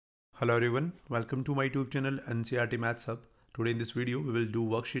Hello everyone, welcome to my YouTube channel NCERT Maths Hub. Today in this video we will do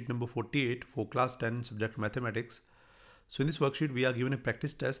worksheet number 48 for class 10 subject mathematics. So in this worksheet we are given a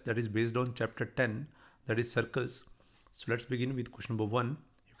practice test that is based on chapter 10, that is circles. So let's begin with question number 1.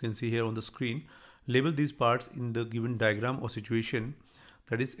 You can see here on the screen, label these parts in the given diagram or situation,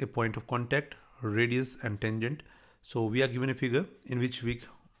 that is a point of contact, radius and tangent. So we are given a figure in which we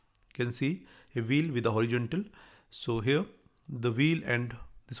can see a wheel with a horizontal. So here the wheel and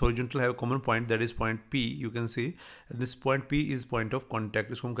this horizontal have a common point, that is point P. You can see and this point P is point of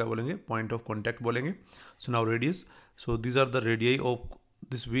contact. इसको हम क्या बोलेंगे? Point of contact बोलेंगे. So now radius. So these are the radii of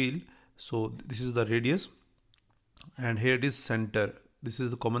this wheel. So this is the radius, and here it is center. This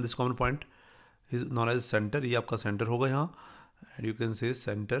is the common. This common point is known as center. ये आपका center होगा यहाँ, and you can say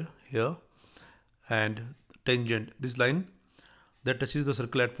center here. And tangent, this line that touches the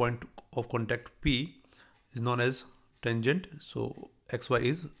circle at point of contact P is known as tangent. So xy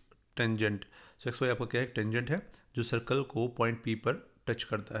is tangent. So xy आपका क्या है? Tangent है जो circle को point P पर touch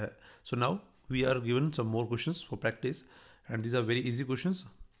करता है. So now we are given some more questions for practice, and these are very easy questions.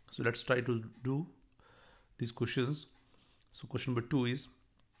 So let's try to do these questions. So question number 2 is,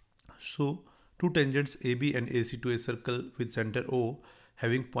 so two tangents AB and AC to a circle with center O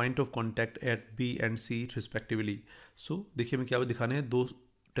having point of contact at B and C respectively. So देखिए हमें क्या दिखाने हैं, दो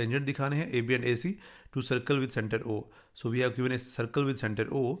tangent दिखाने हैं AB and AC to circle with center O. So we have given a circle with center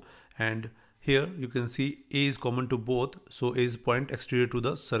O, and here you can see A is common to both. So A is point exterior to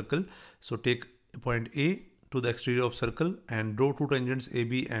the circle. So take point A to the exterior of circle and draw two tangents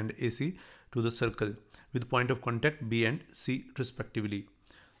AB and AC to the circle with point of contact B and C respectively.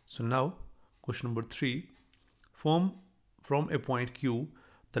 So now question number 3, from a point Q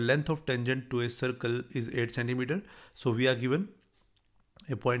the length of tangent to a circle is 8 cm. So we are given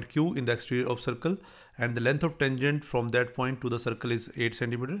a point Q in the exterior of circle, and the length of tangent from that point to the circle is 8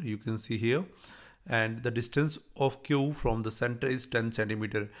 cm. You can see here, and the distance of Q from the center is 10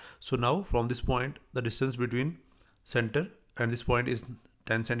 cm. So now from this point the distance between center and this point is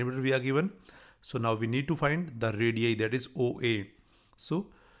 10 cm we are given. So now we need to find the radii, that is OA. So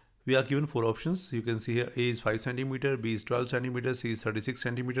we are given 4 options. You can see here A is 5 cm, B is 12 cm, C is 36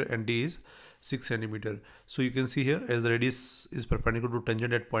 cm, and D is 6 cm. So you can see here, as the radius is perpendicular to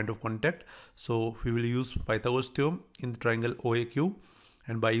tangent at point of contact, so we will use Pythagoras theorem in the triangle OAQ,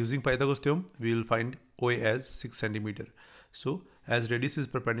 and by using Pythagoras theorem we will find OA as 6 cm. So as radius is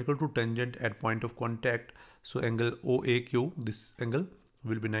perpendicular to tangent at point of contact, so angle OAQ, this angle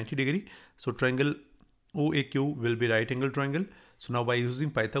will be 90 degree. So triangle OAQ will be right angle triangle. So now by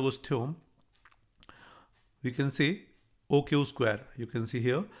using Pythagoras theorem, we can say OQ square. You can see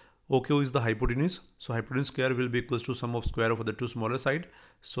here OQ is the hypotenuse. So hypotenuse square will be equals to sum of square of the two smaller side,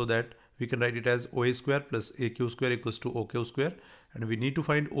 so that we can write it as OA square plus AQ square equals to OQ square. And we need to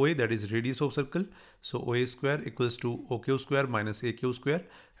find OA, that is radius of circle. So OA square equals to OQ square minus AQ square.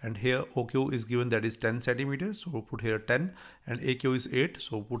 And here OQ is given, that is 10 cm. So we'll put here 10, and AQ is 8.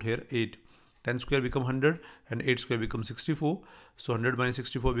 So we'll put here 8. 10 square become 100 and 8 square becomes 64. So 100 minus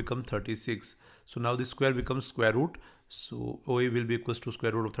 64 become 36. So now this square becomes square root. So OA will be equals to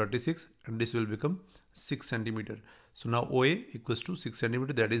square root of 36, and this will become 6 cm. So now OA equals to 6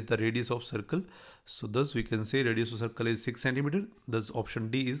 cm, that is the radius of circle. So thus we can say radius of circle is 6 cm. Thus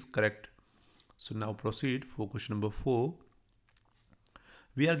option D is correct. So now proceed for question number 4.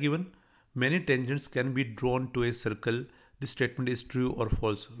 We are given many tangents can be drawn to a circle. This statement is true or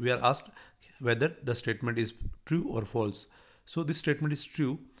false. We are asked whether the statement is true or false. So this statement is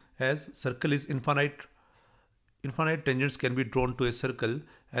true, as circle is infinite tangents can be drawn to a circle,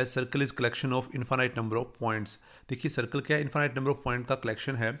 as circle is collection of infinite number of points. देखिए circle क्या है? Infinite number of point का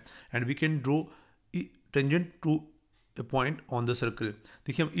collection है, and we can draw tangent to a point on the circle.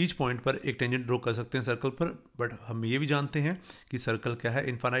 देखिए हम each point पर एक tangent draw कर सकते हैं circle पर, but हम ये भी जानते हैं कि circle क्या है?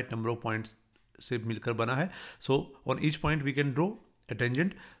 Infinite number of points से मिलकर बना है. So on each point we can draw a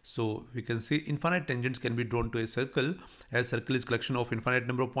tangent. So we can say infinite tangents can be drawn to a circle, as circle is collection of infinite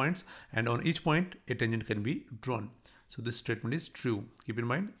number of points, and on each point a tangent can be drawn. So this statement is true. Keep in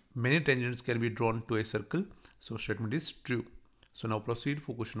mind, many tangents can be drawn to a circle. So statement is true. So now proceed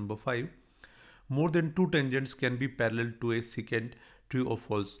for question number 5. More than two tangents can be parallel to a secant. True or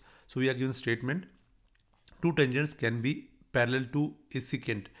false? So we are given statement, two tangents can be parallel to a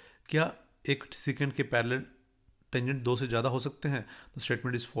secant. क्या एक secant के parallel tangent दो से ज़्यादा हो सकते हैं? The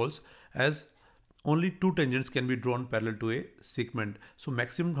statement is false, as only two tangents can be drawn parallel to a segment. So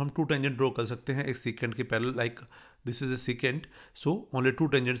maximum हम two tangent draw कर सकते हैं एक secant के parallel, like this is a secant. So only two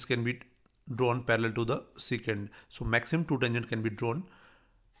tangents can be drawn parallel to the secant. So maximum two tangent can be drawn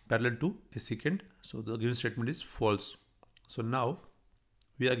parallel to a secant. So the given statement is false. So now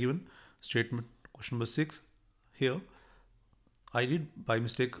we are given statement question number 6. Here I did by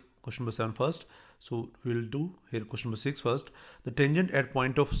mistake question number 7 first, so we will do here question number 6 first. The tangent at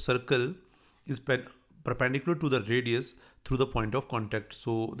point of circle is perpendicular to the radius through the point of contact.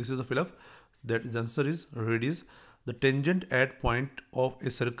 So this is the fill up. That is, answer is radius. The tangent at point of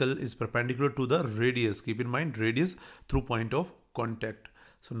a circle is perpendicular to the radius. Keep in mind radius through point of contact.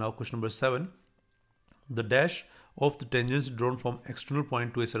 So now question number 7. The dash of the tangents drawn from external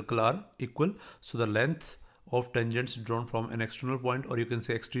point to a circle are equal. So the length of tangents drawn from an external point, or you can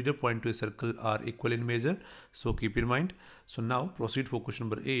say exterior point, to a circle are equal in measure. So keep in mind. So now proceed for question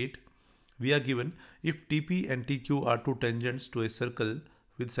number 8. We are given if TP and TQ are two tangents to a circle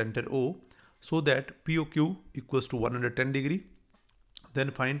with center O, so that POQ equals to 110 degree, then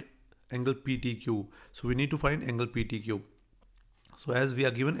find angle PTQ. So we need to find angle PTQ. So as we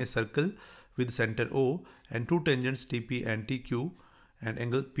are given a circle with center O and two tangents TP and TQ, and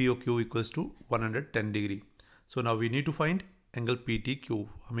angle POQ equals to 110 degree. So now we need to find angle PTQ.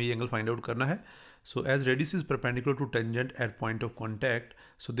 हमें ये angle find out करना है. So as radius is perpendicular to tangent at point of contact,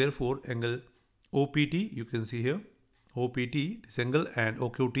 so therefore angle OPT, you can see here OPT, this angle, and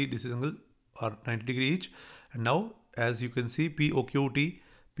OQT, this is angle, are 90 degree each. And now as you can see POQT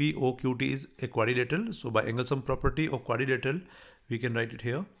is a quadrilateral. So by angle sum property of quadrilateral, we can write it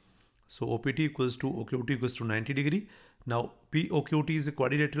here. So OPT equals to OQT equals to 90 degree. Now POQT is a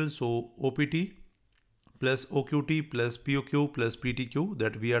quadrilateral, so OPT plus OQT plus POQ plus PTQ,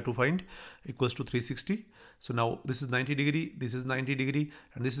 that we are to find, equals to 360. So now this is 90 degree, this is 90 degree,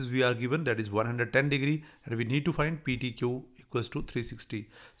 and this is we are given, that is 110 degree, and we need to find PTQ equals to 360.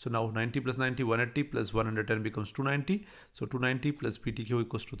 So now 90 plus 90, 180 plus 110 becomes 290. So 290 plus PTQ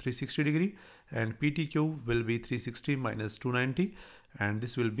equals to 360 degree, and PTQ will be 360 minus 290, and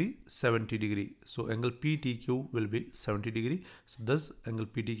this will be 70 degree. So angle PTQ will be 70 degree. So thus angle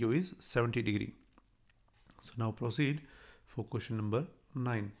PTQ is 70 degree. So now proceed for question number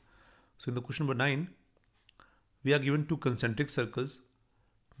 9. So in the question number 9, we are given two concentric circles,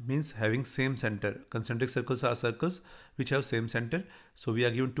 means having same center. Concentric circles are circles which have same center. So we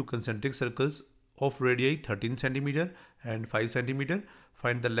are given two concentric circles of radii 13 cm and 5 cm.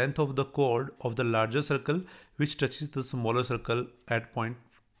 Find the length of the chord of the larger circle which touches the smaller circle at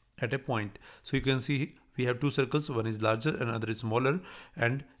a point. So you can see we have two circles, one is larger and another is smaller,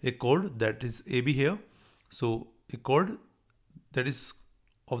 and a chord, that is AB here. So a chord that is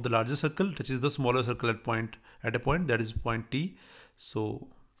of the larger circle touches the smaller circle at a point, that is point T. So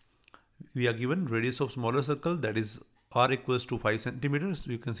we are given radius of smaller circle, that is R equals to 5 centimeters.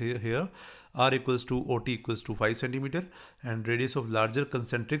 So you can see here R equals to OT equals to 5 centimeter, and radius of larger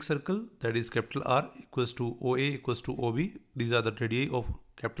concentric circle, that is capital R, equals to OA equals to OB. These are the radii of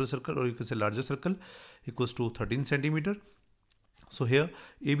capital circle, or you can say larger circle, equals to 13 centimeter. So here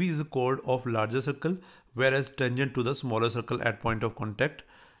AB is a chord of larger circle, whereas tangent to the smaller circle at point of contact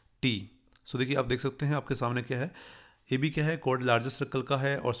T. So देखिए आप देख सकते हैं आपके सामने क्या है, AB क्या है, chord larger circle का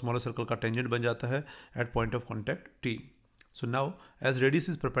है और smaller circle का tangent बन जाता है at point of contact T. So now as radius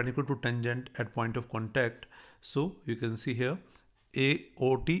is perpendicular to tangent at point of contact, so you can see here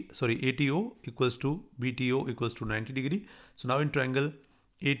ATO equals to BTO equals to 90 degree. So now in triangle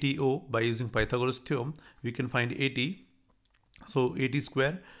ATO, by using Pythagoras theorem, we can find AT. So AT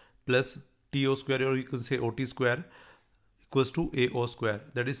square plus TO square, or you can say OT square, equals to AO square.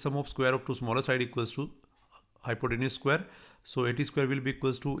 That is sum of square of two smaller side equals to hypotenuse square. So AT square will be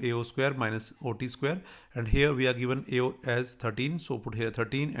equals to AO square minus OT square. And here we are given AO as 13. So put here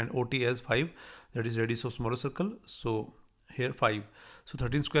 13 and OT as 5. That is radius of smaller circle. So here 5. So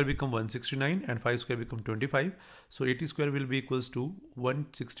 13 square become 169 and 5 square become 25. So AT square will be equals to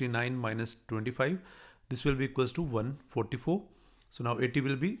 169 minus 25. This will be equals to 144. So now AT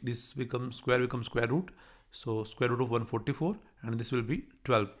will be, this becomes square root. So square root of 144, and this will be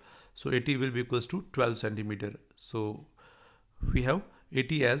 12. So AT will be equals to 12 centimeter. So we have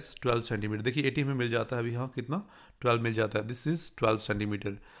AT as 12 centimeter. देखिए AT हमें मिल जाता है अभी यहाँ कितना 12 मिल जाता है. This is 12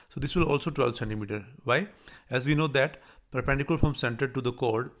 centimeter. So this will also 12 centimeter. Why? As we know that perpendicular from center to the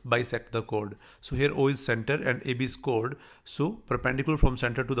chord bisect the chord. So here O is center and AB is chord. So perpendicular from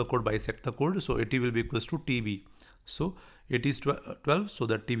center to the chord bisect the chord. So AT will be equals to TB. So AT is 12, so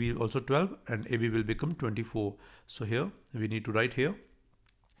that TB also 12, and AB will become 24. So here we need to write here,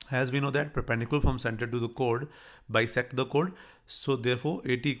 as we know that perpendicular from center to the chord bisect the chord. So therefore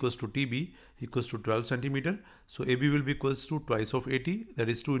AT equals to TB equals to 12 centimeter. So AB will be equals to twice of AT, that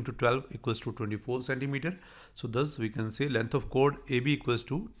is 2 into 12 equals to 24 centimeter. So thus we can say length of chord AB equals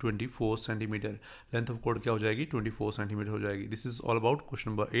to 24 centimeter. Length of chord क्या हो जाएगी, 24 centimeter हो जाएगी. This is all about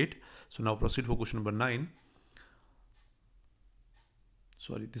question number 8. So now proceed for question number 9.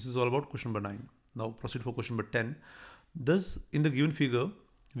 Sorry, this is all about question number 9. Now proceed for question number 10. Thus, in the given figure,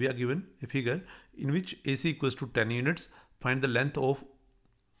 we are given a figure in which AC equals to 10 units. Find the length of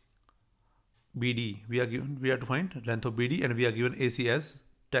BD. We have to find length of BD, and we are given AC as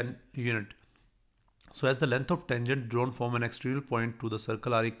 10 unit. So as the length of tangent drawn from an exterior point to the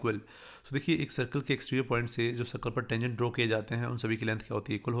circle are equal. So देखिए एक circle के exterior point से जो circle पर tangent draw किए जाते हैं उन सभी की लेंथ क्या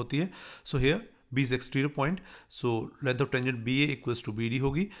होती है, इक्वल होती है. So here B is exterior point, so length of tangent BA equals to BD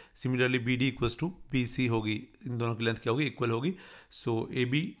होगी. Similarly BD equals to BC होगी. इन दोनों की लेंथ क्या होगी, इक्वल होगी. So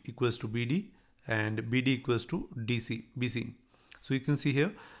AB equals to BD and BD equals to BC. So you can see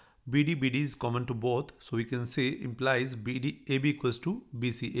here BD is common to both, so we can say implies AB equals to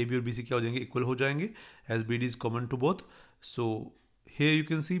BC. AB और BC क्या हो जाएंगे, equal हो जाएंगे as BD is common to both. So here you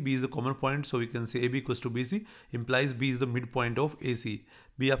can see B is the common point, so we can say AB equals to BC implies B is the midpoint of AC.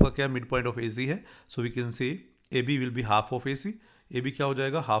 B आपका क्या midpoint of AC है, so we can say AB will be half of AC. AB क्या हो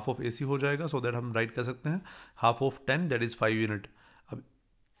जाएगा, half of AC हो जाएगा, so that हम write कर सकते हैं half of 10 that is 5 unit. अब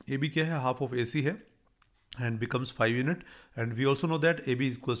AB क्या है, half of AC है and becomes 5 unit, and we also know that AB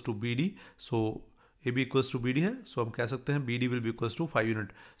is equals to BD, so AB equals to BD है, so हम कह सकते हैं BD will be equals to 5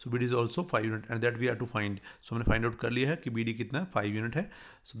 unit. So BD is also 5 unit and that we have to find. So हमने find out कर लिया है कि BD कितना है, 5 unit है.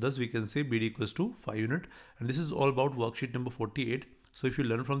 So thus we can say BD equals to 5 unit, and this is all about worksheet number 48. So if you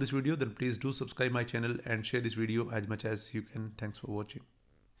learn from this video, then please do subscribe my channel and share this video as much as you can. Thanks for watching.